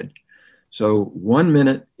over dead. So 1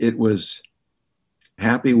 minute it was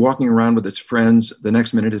happy walking around with its friends, the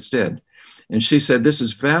next minute it's dead. And she said this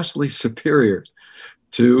is vastly superior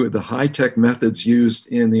to the high-tech methods used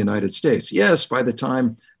in the United States. Yes, by the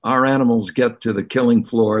time our animals get to the killing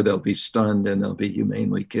floor, they'll be stunned and they'll be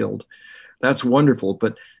humanely killed. That's wonderful.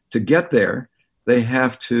 But to get there, they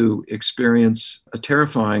have to experience a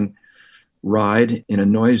terrifying ride in a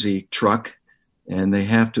noisy truck, and they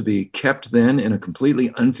have to be kept then in a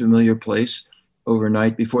completely unfamiliar place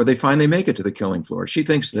overnight before they finally make it to the killing floor. She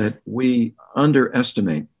thinks that we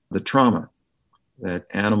underestimate the trauma that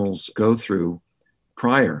animals go through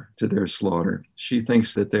prior to their slaughter. She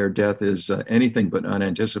thinks that their death is anything but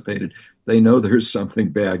unanticipated. They know there's something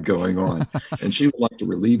bad going on, and she would like to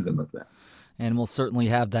relieve them of that. And we'll certainly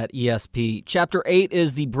have that ESP. Chapter 8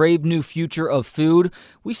 is the brave new future of food.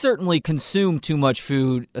 We certainly consume too much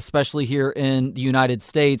food, especially here in the United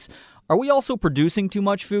States. Are we also producing too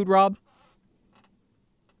much food, Rob?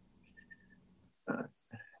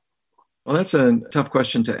 Well, that's a tough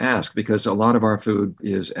question to ask because a lot of our food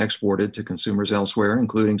is exported to consumers elsewhere,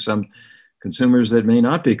 including some consumers that may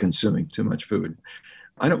not be consuming too much food.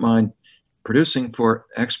 I don't mind producing for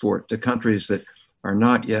export to countries that are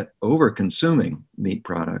not yet over-consuming meat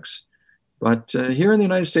products. But here in the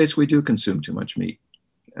United States, we do consume too much meat.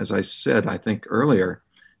 As I said, I think earlier,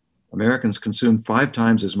 Americans consume 5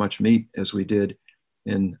 times as much meat as we did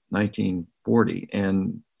in 1940.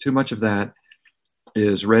 And too much of that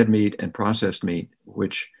is red meat and processed meat,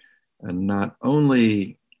 which not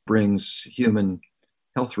only brings human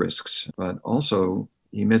health risks, but also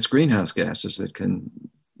emits greenhouse gases that can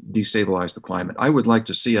destabilize the climate. I would like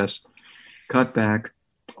to see us cut back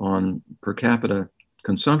on per capita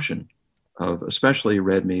consumption of especially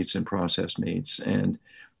red meats and processed meats. And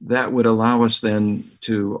that would allow us then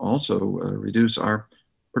to also reduce our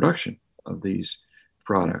production of these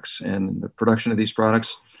products. And the production of these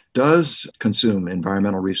products does consume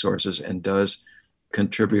environmental resources and does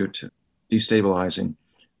contribute to destabilizing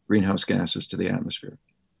greenhouse gases to the atmosphere.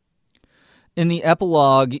 In the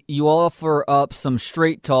epilogue, you offer up some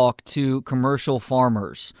straight talk to commercial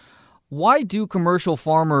farmers. Why do commercial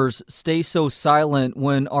farmers stay so silent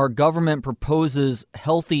when our government proposes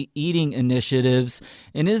healthy eating initiatives?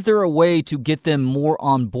 And is there a way to get them more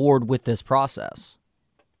on board with this process?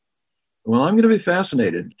 Well, I'm going to be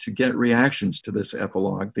fascinated to get reactions to this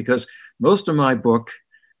epilogue because most of my book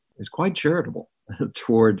is quite charitable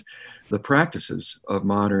toward the practices of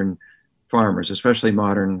modern farmers, especially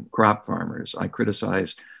modern crop farmers. I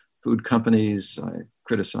criticize food companies, I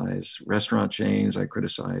criticize restaurant chains, I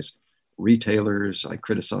criticize retailers, I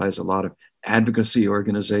criticize a lot of advocacy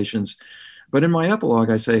organizations. But in my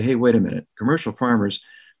epilogue, I say, hey, wait a minute, commercial farmers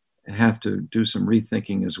have to do some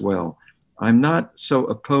rethinking as well. I'm not so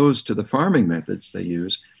opposed to the farming methods they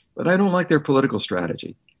use, but I don't like their political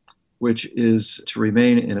strategy, which is to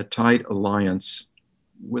remain in a tight alliance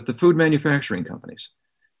with the food manufacturing companies.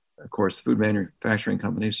 Of course, the food manufacturing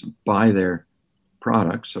companies buy their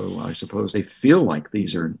products, so I suppose they feel like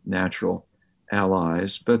these are natural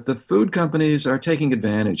allies, but the food companies are taking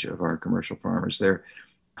advantage of our commercial farmers. They're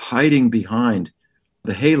hiding behind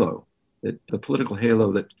the halo, the political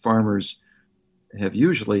halo that farmers have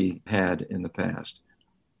usually had in the past.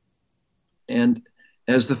 And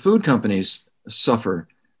as the food companies suffer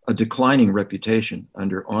a declining reputation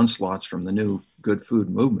under onslaughts from the new good food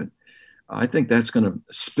movement, I think that's going to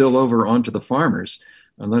spill over onto the farmers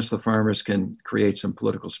unless the farmers can create some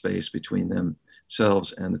political space between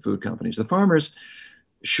themselves and the food companies. The farmers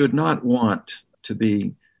should not want to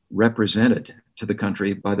be represented to the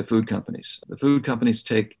country by the food companies. The food companies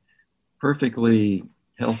take perfectly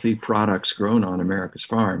healthy products grown on America's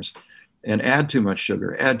farms and add too much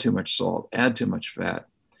sugar, add too much salt, add too much fat,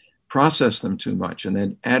 process them too much, and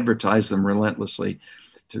then advertise them relentlessly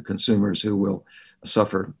to consumers who will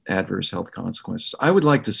suffer adverse health consequences. I would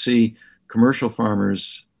like to see commercial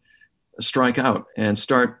farmers strike out and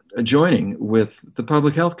start joining with the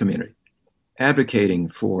public health community, advocating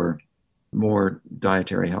for more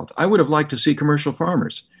dietary health. I would have liked to see commercial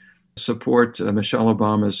farmers support Michelle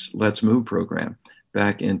Obama's Let's Move program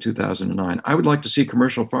back in 2009. I would like to see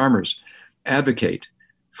commercial farmers advocate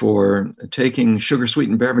for taking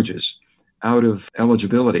sugar-sweetened beverages out of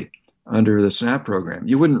eligibility under the SNAP program.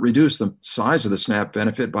 You wouldn't reduce the size of the SNAP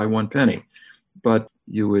benefit by 1 penny, but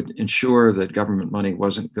you would ensure that government money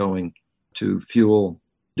wasn't going to fuel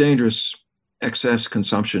dangerous excess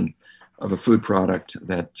consumption of a food product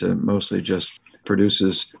that mostly just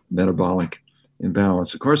produces metabolic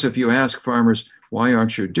imbalance. Of course, if you ask farmers, why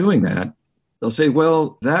aren't you doing that? They'll say,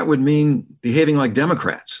 well, that would mean behaving like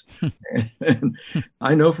Democrats. And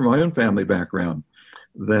I know from my own family background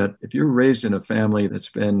that if you're raised in a family that's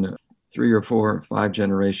been 3 or 4 or 5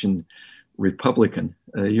 generation Republican,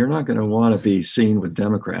 you're not going to want to be seen with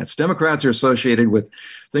Democrats. Democrats are associated with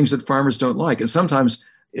things that farmers don't like. And sometimes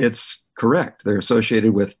it's correct. They're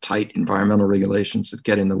associated with tight environmental regulations that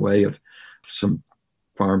get in the way of some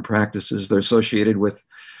farm practices. They're associated with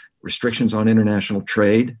restrictions on international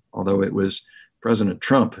trade, although it was President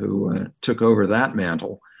Trump who took over that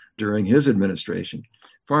mantle during his administration.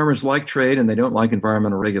 Farmers like trade and they don't like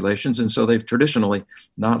environmental regulations, and so they've traditionally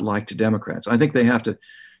not liked Democrats. I think they have to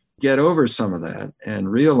get over some of that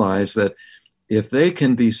and realize that if they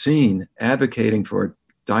can be seen advocating for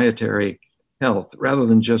dietary health rather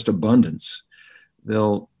than just abundance,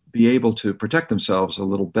 they'll be able to protect themselves a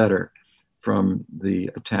little better from the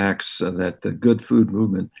attacks that the good food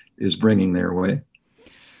movement is bringing their way.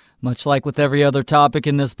 Much like with every other topic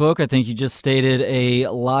in this book, I think you just stated a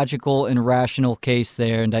logical and rational case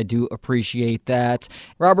there, and I do appreciate that.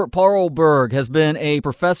 Robert Paarlberg has been a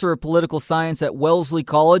professor of political science at Wellesley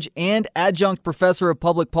College and adjunct professor of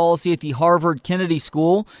public policy at the Harvard Kennedy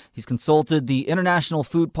School. He's consulted the International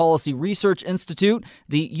Food Policy Research Institute,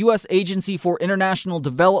 the U.S. Agency for International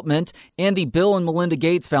Development, and the Bill and Melinda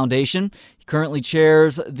Gates Foundation. He currently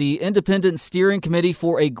chairs the Independent Steering Committee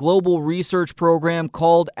for a global research program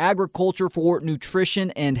called Agriculture for Nutrition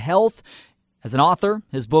and Health. As an author,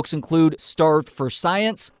 his books include Starved for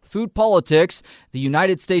Science, Food Politics, The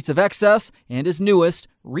United States of Excess, and his newest,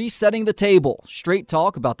 Resetting the Table, straight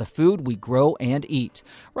talk about the food we grow and eat.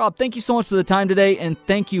 Rob, thank you so much for the time today, and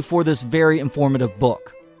thank you for this very informative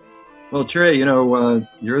book. Well, Trey,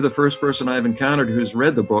 you're the first person I've encountered who's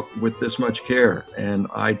read the book with this much care, and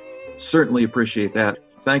I certainly appreciate that.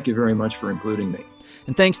 Thank you very much for including me.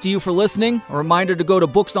 And thanks to you for listening. A reminder to go to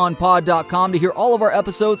booksonpod.com to hear all of our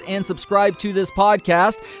episodes and subscribe to this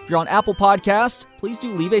podcast. If you're on Apple Podcasts, please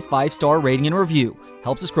do leave a 5-star rating and review.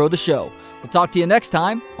 Helps us grow the show. We'll talk to you next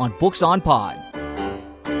time on Books on Pod.